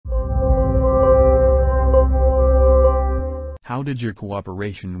How did your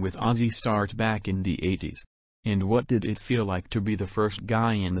cooperation with Ozzy start back in the 80s? And what did it feel like to be the first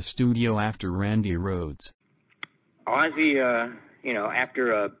guy in the studio after Randy Rhoads? Ozzy,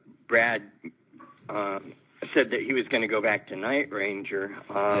 after Brad said that he was going to go back to Night Ranger,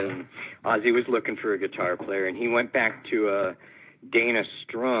 Ozzy was looking for a guitar player, and he went back to Dana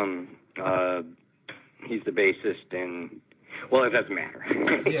Strum. He's the bassist, and, well, it doesn't matter.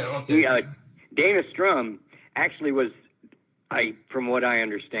 Yeah, okay. Dana Strum actually was, from what I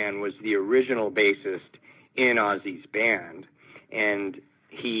understand, was the original bassist in Ozzy's band, and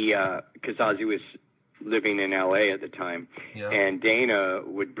he, because Ozzy was living in LA at the time, and Dana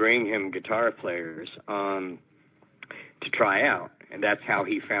would bring him guitar players to try out, and that's how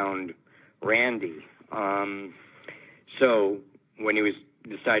he found Randy. So when he was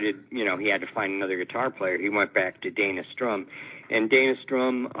decided, he had to find another guitar player, he went back to Dana Strum, and Dana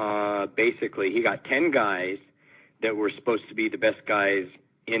Strum, basically, he got 10 guys that were supposed to be the best guys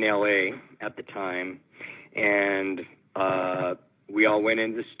in LA at the time, and we all went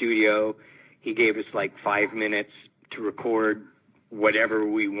into the studio. He gave us like 5 minutes to record whatever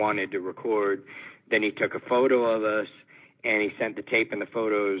we wanted to record. Then he took a photo of us, and he sent the tape and the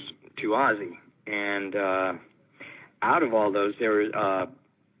photos to Ozzy. And out of all those, there was,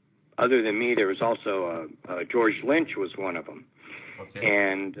 other than me, there was also George Lynch was one of them. Okay.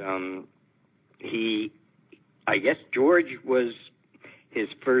 And I guess George was his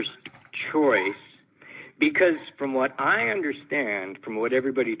first choice, because from what I understand, from what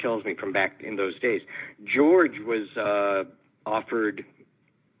everybody tells me from back in those days, George was offered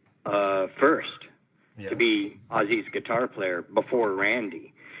first to be Ozzy's guitar player before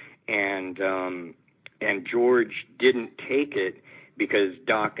Randy, and George didn't take it because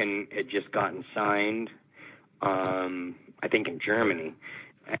Dokken had just gotten signed, I think in Germany,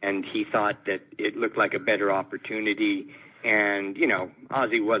 and he thought that it looked like a better opportunity. And,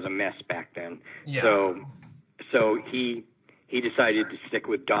 Ozzy was a mess back then. Yeah. So he decided to stick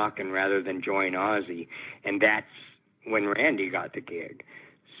with Dokken rather than join Ozzy. And that's when Randy got the gig.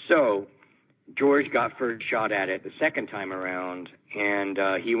 So George got first shot at it the second time around, and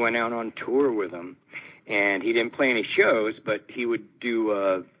he went out on tour with him. And he didn't play any shows, but he would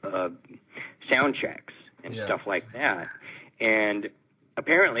do sound checks and stuff like that. And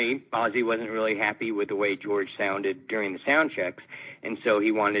apparently, Ozzy wasn't really happy with the way George sounded during the sound checks, and so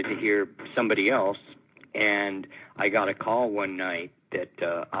he wanted to hear somebody else. And I got a call one night that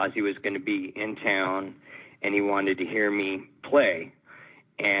Ozzy was going to be in town, and he wanted to hear me play,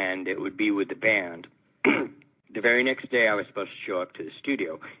 and it would be with the band. The very next day, I was supposed to show up to the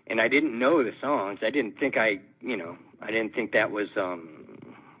studio, and I didn't know the songs. I didn't think I didn't think that was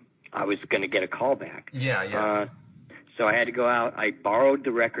I was going to get a call back. Yeah. So I had to go out. I borrowed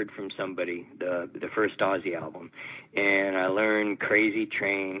the record from somebody, the first Ozzy album, and I learned Crazy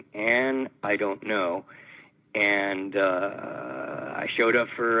Train and I Don't Know, and I showed up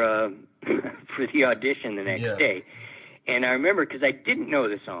for for the audition the next day. And I remember, because I didn't know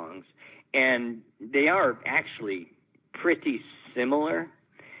the songs, and they are actually pretty similar.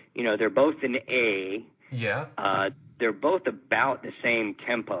 They're both in A. Yeah. They're both about the same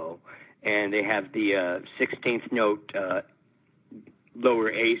tempo, and they have the 16th note lower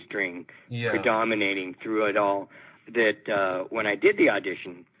A string predominating through it all. That when I did the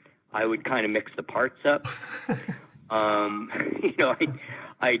audition, I would kind of mix the parts up.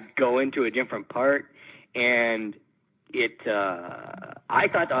 I'd go into a different part, and I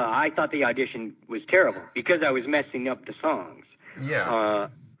thought the audition was terrible because I was messing up the songs. Yeah.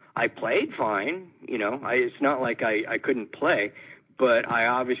 I played fine, it's not like I couldn't play, but I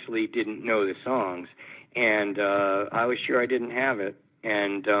obviously didn't know the songs, and I was sure I didn't have it.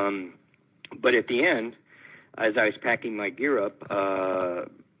 And but at the end, as I was packing my gear up,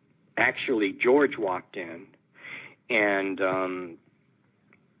 actually George walked in, and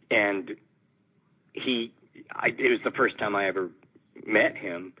it was the first time I ever met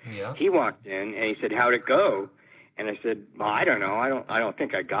him. Yeah. He walked in and he said, "How'd it go?" And I said, "Well, I don't know. I don't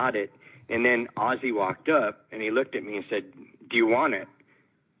think I got it." And then Ozzy walked up and he looked at me and said, "Do you want it?"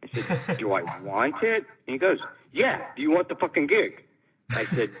 I said, "Do I want it?" And he goes, "Yeah. Do you want the fucking gig?" I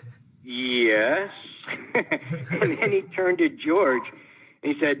said, "Yes." And then he turned to George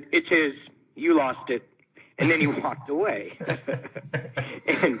and he said, "It's his. You lost it." And then he walked away.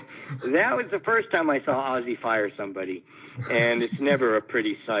 And that was the first time I saw Ozzy fire somebody. And it's never a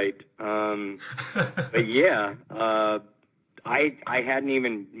pretty sight. But yeah, I hadn't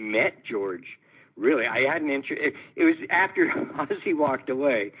even met George. Really, I hadn't. It was after Ozzy walked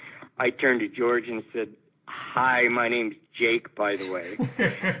away, I turned to George and said, "Hi, my name's Jake, by the way."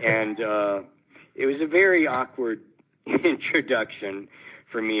 And it was a very awkward introduction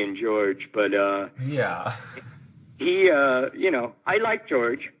for me and George, but yeah. he, I like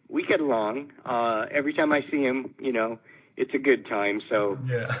George. We get along. Every time I see him, it's a good time. So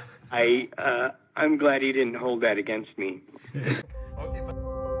Yeah. I'm glad he didn't hold that against me.